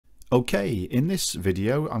Okay, in this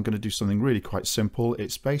video I'm going to do something really quite simple.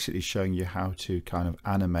 It's basically showing you how to kind of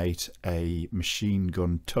animate a machine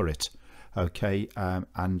gun turret. Okay,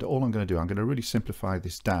 and all I'm going to do, I'm going to really simplify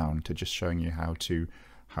this down to just showing you how to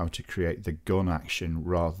create the gun action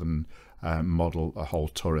rather than model a whole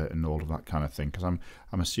turret and all of that kind of thing. Because I'm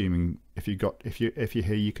assuming if you're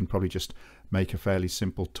here, you can probably just make a fairly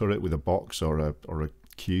simple turret with a box or a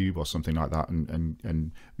cube or something like that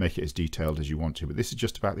and make it as detailed as you want to. But this is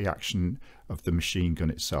just about the action of the machine gun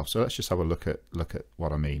itself. So let's just have a look at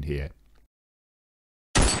what I mean here.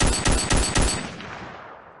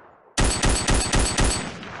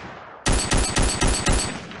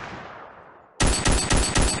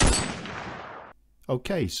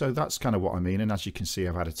 Okay, so that's kind of what I mean, and as you can see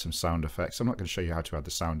I've added some sound effects. I'm not going to show you how to add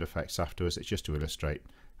the sound effects afterwards, it's just to illustrate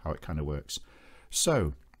how it kind of works.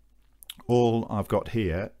 So all I've got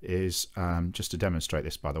here is, just to demonstrate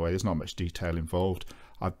this, by the way, there's not much detail involved.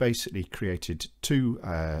 I've basically created two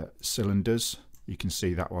cylinders. You can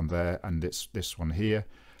see that one there and this one here.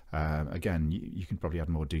 Again, you can probably add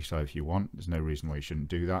more detail if you want. There's no reason why you shouldn't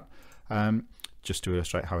do that. Just to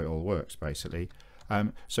illustrate how it all works, basically.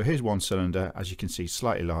 So here's one cylinder, as you can see,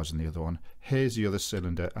 slightly larger than the other one. Here's the other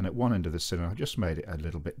cylinder, and at one end of the cylinder I've just made it a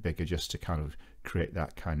little bit bigger just to kind of create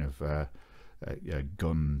that kind of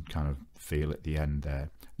gun kind of feel at the end there.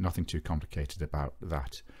 Nothing too complicated about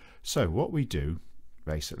that. So what we do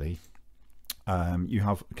basically, you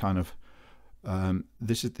have kind of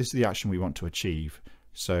this is the action we want to achieve.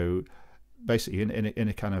 So basically in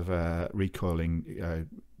a kind of recoiling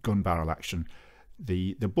gun barrel action,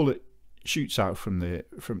 the bullet shoots out from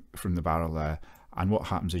the barrel there, and what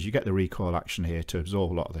happens is you get the recoil action here to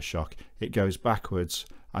absorb a lot of the shock. It goes backwards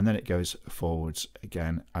and then it goes forwards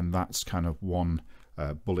again, and that's kind of one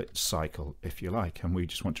bullet cycle, if you like, and we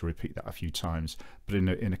just want to repeat that a few times, but in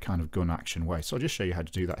a kind of gun action way. So I'll just show you how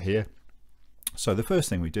to do that here. So the first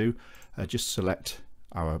thing we do, just select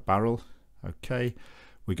our barrel. Okay,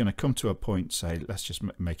 we're going to come to a point, say let's just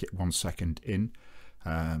make it 1 second in,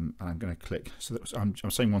 and I'm going to click, so I'm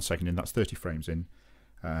saying 1 second in, that's 30 frames in.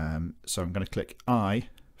 So I'm going to click I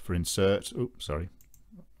for insert. Oops, sorry,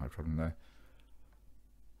 my problem there.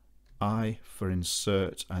 I for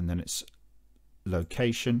insert, and then it's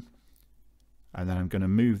location, and then I'm going to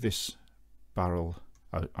move this barrel,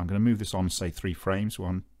 I'm going to move this on, say 3 frames,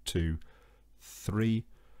 1, 2, 3.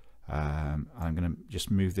 I'm going to just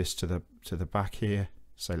move this to the back here,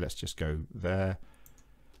 so let's just go there,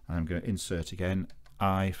 and I'm going to insert again,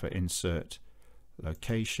 I for insert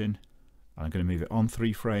location, and I'm going to move it on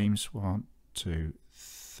 3 frames, 1, 2,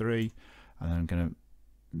 3, and then I'm going to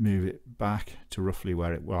move it back to roughly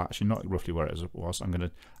where it, well actually not roughly where it was. I'm going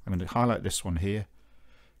to highlight this one here,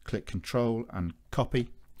 click Control and copy,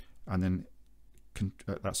 and then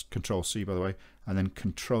that's Control C, by the way, and then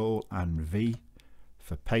Control and V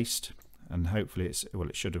for paste, and hopefully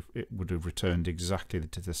it would have returned exactly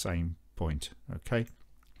to the same point. Okay,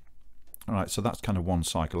 all right, so that's kind of one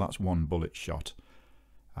cycle, that's one bullet shot.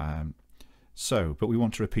 But we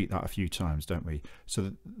want to repeat that a few times, don't we?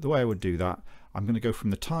 So the way I would do that, I'm going to go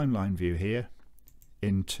from the timeline view here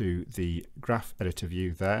into the graph editor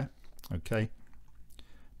view there. Okay,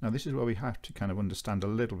 now this is where we have to kind of understand a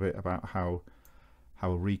little bit about how a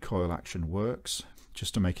recoil action works,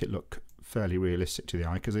 just to make it look fairly realistic to the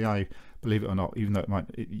eye, because the eye, believe it or not, even though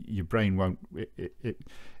your brain won't,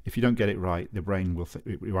 if you don't get it right, the brain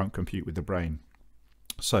it won't compute with the brain.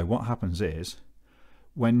 So what happens is,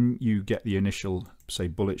 when you get the initial, say,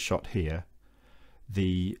 bullet shot here,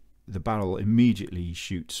 the barrel immediately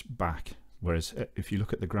shoots back, whereas if you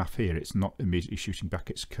look at the graph here, it's not immediately shooting back,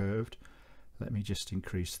 it's curved. Let me just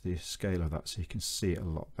increase the scale of that so you can see it a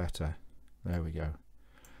lot better. There we go.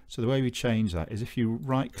 So the way we change that is if you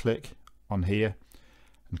right click on here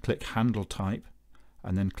and click handle type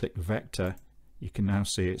and then click vector, you can now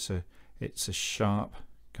see it's a sharp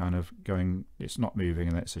kind of going, it's not moving,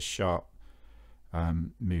 and it's a sharp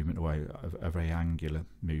movement away, a very angular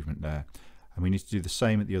movement there. And we need to do the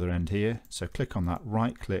same at the other end here, so click on that,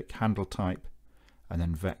 right click, handle type, and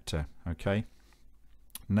then vector. Okay,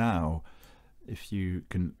 now if you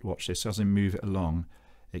can watch this, as I move it along,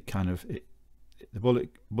 it kind of the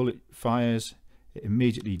bullet fires, it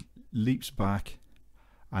immediately leaps back,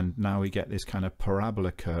 and now we get this kind of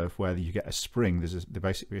parabola curve where you get a spring. There's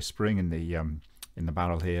basically a spring in the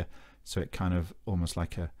barrel here, so it kind of almost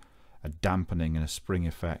like a dampening and a spring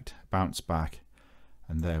effect, bounce back,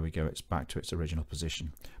 and there we go, it's back to its original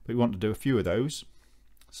position. But we want to do a few of those,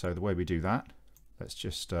 so the way we do that, let's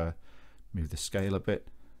just move the scale a bit.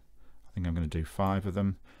 I think I'm going to do 5 of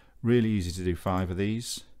them. Really easy to do 5 of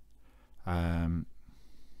these,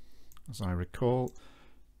 as I recall.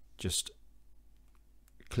 just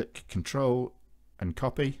click Control and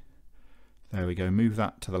copy. There we go, move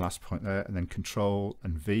that to the last point there, and then Control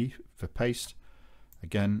and V for paste.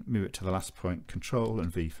 Again, move it to the last point, Control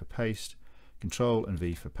and V for paste, Control and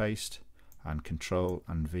V for paste, and Control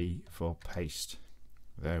and V for paste.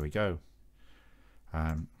 There we go.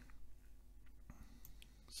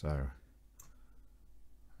 So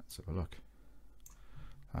let's have a look.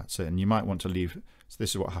 That's it. And you might want to leave, so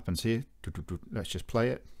this is what happens here. Let's just play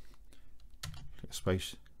it. Click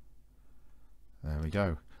space. There we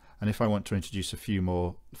go. And if I want to introduce a few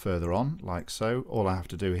more further on, like so, all I have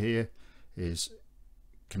to do here is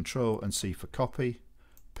Control and C for copy,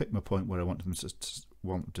 pick my point where I want them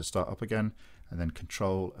to start up again, and then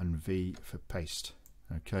Control and V for paste.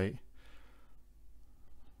 Okay.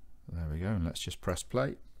 There we go, and let's just press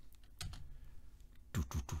play.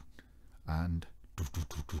 And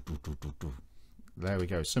there we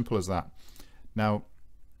go, simple as that. Now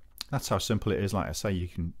that's how simple it is. Like I say, you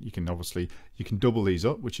can obviously double these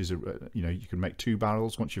up, which is you can make 2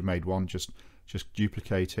 barrels. Once you've made one, just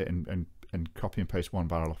duplicate it and copy and paste 1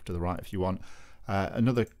 barrel off to the right if you want.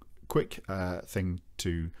 Another quick thing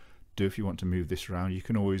to do if you want to move this around, you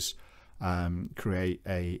can always create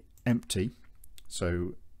a empty.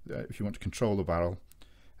 So if you want to control the barrel,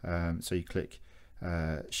 so you click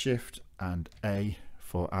Shift and A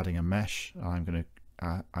for adding a mesh. I'm going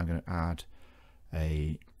to add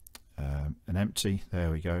an empty.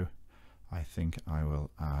 There we go. I think I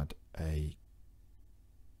will add a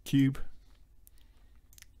cube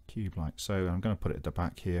like so. I'm going to put it at the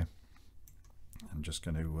back here. I'm just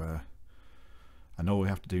going to and all we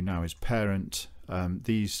have to do now is parent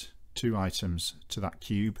these 2 items to that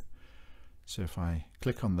cube. So if I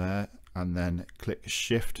click on there and then click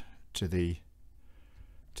Shift to the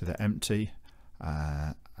empty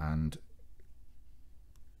and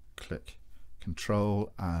click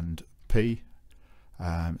Control and P,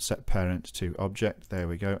 set parent to object. There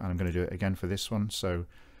we go. And I'm going to do it again for this one. So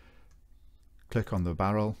click on the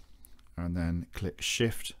barrel and then click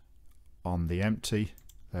Shift on the empty.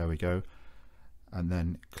 There we go. And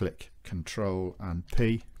then click Control and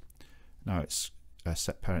P. Now it's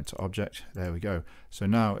set parent to object. There we go. So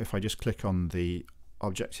now if I just click on the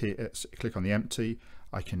object here, click on the empty,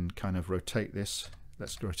 I can kind of rotate this.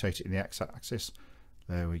 Let's rotate it in the x-axis.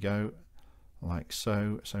 There we go, like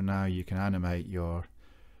so. So now you can animate your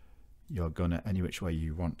gun any which way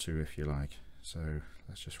you want to, if you like. So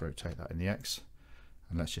let's just rotate that in the x,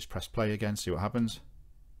 and let's just press play again, see what happens.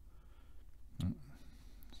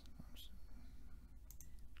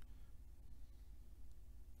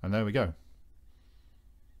 And there we go.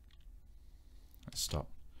 Let's stop.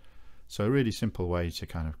 So a really simple way to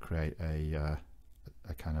kind of create a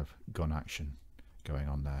kind of gun action going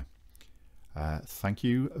on there. Thank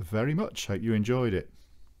you very much. Hope you enjoyed it.